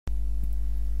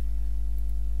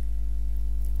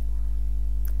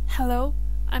Hello,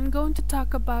 I'm going to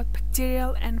talk about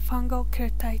bacterial and fungal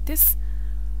keratitis.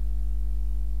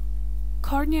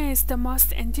 Cornea is the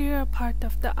most anterior part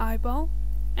of the eyeball,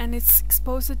 and it's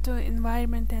exposed to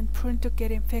environment and prone to get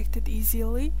infected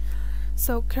easily.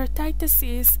 So keratitis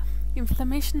is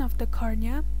inflammation of the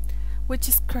cornea, which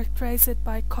is characterized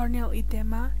by corneal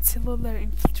edema, cellular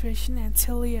infiltration, and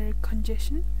ciliary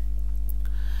congestion.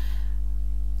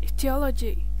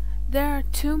 Etiology. There are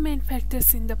two main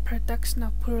factors in the production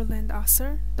of purulent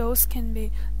ulcer. Those can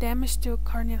be damage to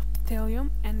corneal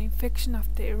epithelium and infection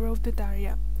of the eroded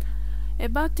area.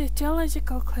 About the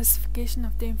etiological classification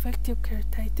of the infective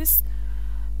keratitis,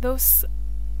 those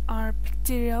are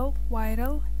bacterial,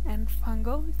 viral, and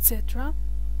fungal, etc.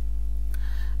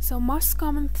 So most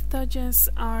common pathogens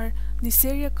are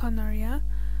Neisseria gonorrhea,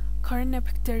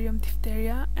 Corynebacterium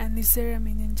diphtheria, and Neisseria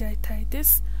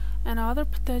meningitidis, and other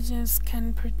pathogens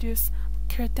can produce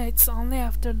keratitis only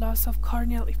after loss of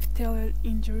corneal epithelial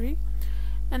injury.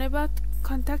 And about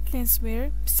contact lens wear,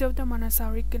 Pseudomonas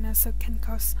aeruginosa can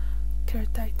cause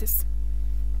keratitis.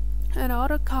 And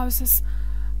other causes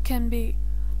can be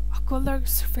ocular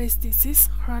surface disease,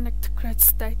 chronic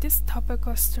keratitis,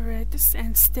 topical steroids,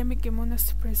 and systemic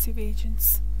immunosuppressive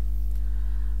agents.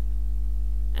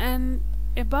 And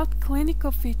about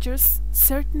clinical features,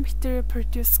 certain bacteria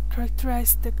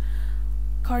characterize the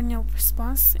corneal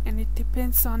response, and it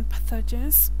depends on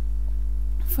pathogens.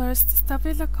 First,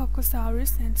 Staphylococcus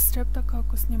aureus and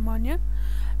Streptococcus pneumonia.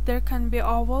 There can be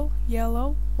oval,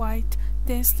 yellow, white,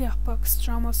 densely opaque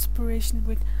stromal suppuration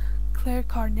with clear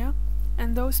cornea,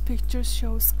 and those pictures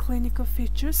shows clinical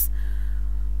features.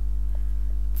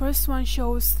 First one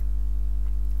shows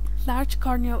large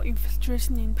corneal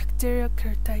infiltration in bacterial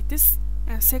keratitis,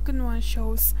 and second one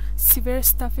shows severe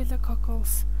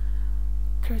Staphylococcus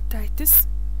keratitis.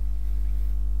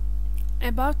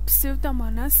 About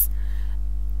Pseudomonas,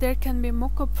 there can be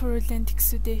mucopurulent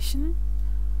exudation,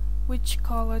 which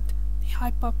call it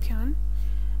hypopyon,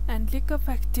 and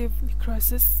liquefactive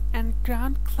necrosis and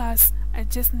ground class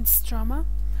adjacent stroma,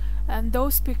 and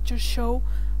those pictures show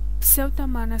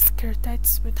Pseudomonas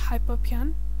keratitis with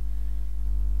hypopyon.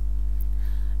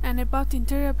 And about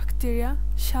interior bacteria,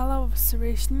 shallow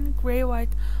observation,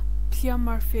 gray-white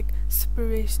pleomorphic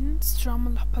suppuration,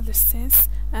 stromal opalescence,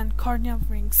 and corneal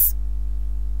rings.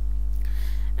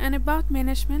 And about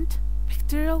management,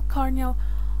 bacterial corneal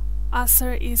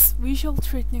ulcer is visual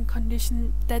threatening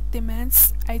condition that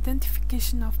demands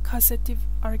identification of causative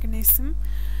organism,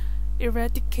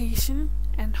 eradication,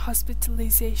 and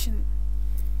hospitalization.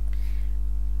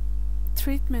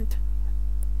 Treatment.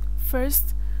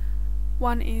 First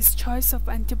one is choice of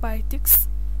antibiotics.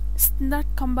 Standard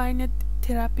combined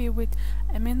therapy with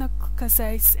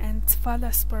aminoglycosides and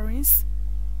cephalosporins.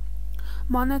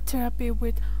 Monotherapy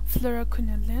with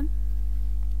fluoroquinolone.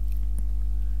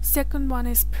 Second one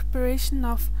is preparation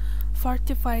of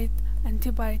fortified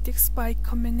antibiotics by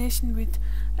combination with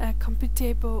a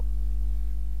compatible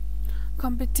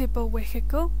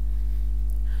vehicle.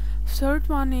 Third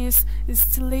one is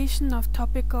installation of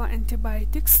topical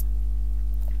antibiotics,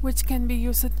 which can be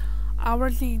used at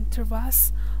hourly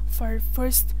intervals for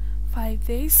first 5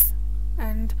 days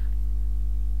and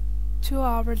 2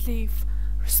 hourly if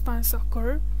response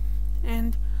occur,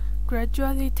 and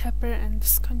gradually taper and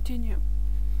discontinue.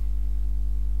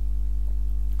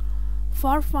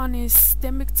 Fourth one is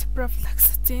systemic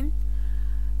ciprofloxacin.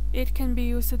 It can be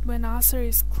used when ulcer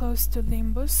is close to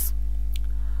limbus.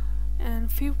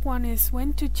 And fifth one is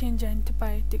when to change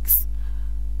antibiotics.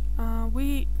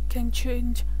 We can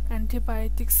change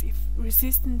antibiotics if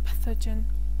resistant pathogen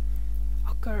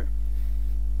occur.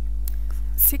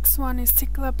 Sixth one is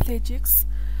cycloplegics.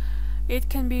 It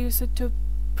can be used to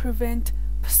prevent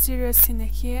posterior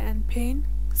synechia and pain.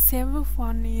 Seventh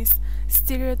one is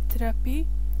steroid therapy,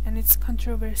 and it's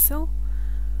controversial.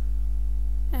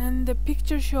 And the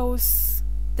picture shows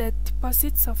the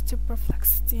deposits of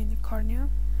ciprofloxacin in the cornea.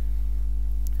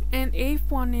 And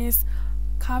eighth one is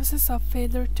causes of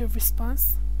failure to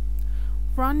response.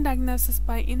 Wrong diagnosis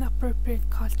by inappropriate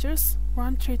cultures,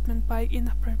 wrong treatment by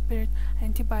inappropriate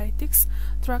antibiotics,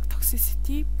 drug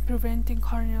toxicity, preventing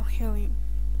corneal healing.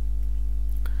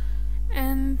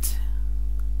 And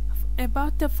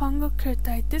about the fungal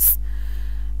keratitis,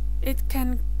 it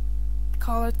can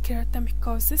call it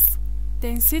keratomycosis. The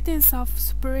incidence of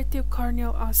suppurative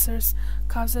corneal ulcers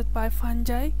caused by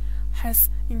fungi has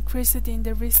increased in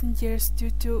the recent years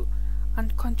due to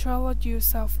uncontrolled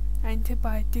use of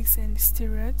antibiotics and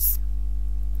steroids.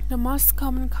 The most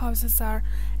common causes are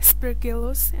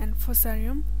Aspergillus and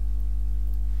Fusarium.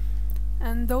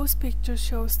 And those pictures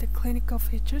shows the clinical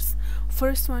features.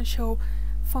 First one show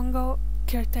fungal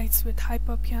keratitis with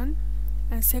hypopyon,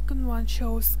 and second one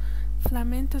shows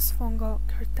filamentous fungal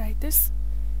keratitis.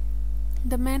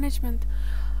 The management,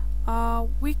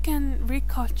 we can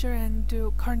reculture and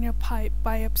do corneal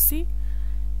biopsy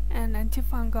and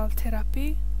antifungal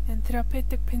therapy and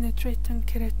therapeutic penetrating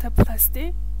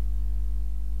keratoplasty.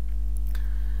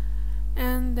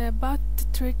 And about the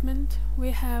treatment,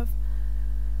 we have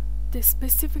the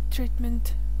specific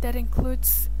treatment that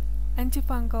includes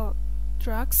antifungal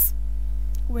drugs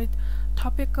with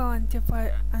topical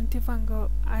antifungal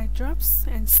eye drops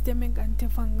and systemic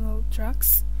antifungal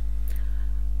drugs.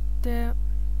 The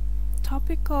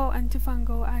topical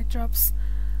antifungal eye drops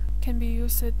can be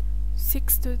used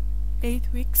 6 to 8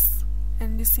 weeks,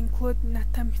 and this includes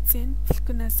natamycin,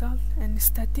 fluconazole, and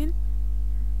statin.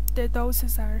 The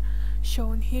doses are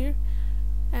shown here,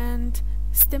 and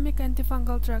systemic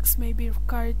antifungal drugs may be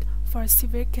required for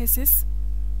severe cases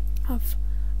of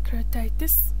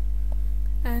keratitis,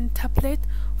 and tablet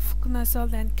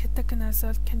fluconazole and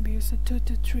ketoconazole can be used 2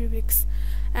 to 3 weeks.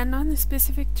 And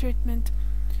non-specific treatment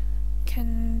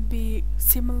can be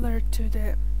similar to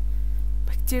the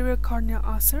bacterial corneal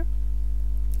ulcer,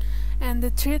 and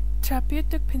the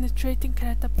therapeutic penetrating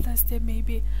keratoplasty may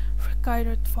be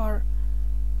required for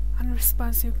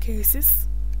unresponsive cases.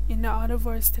 In other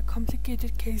words, the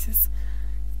complicated cases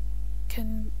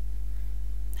can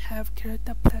have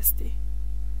keratoplasty.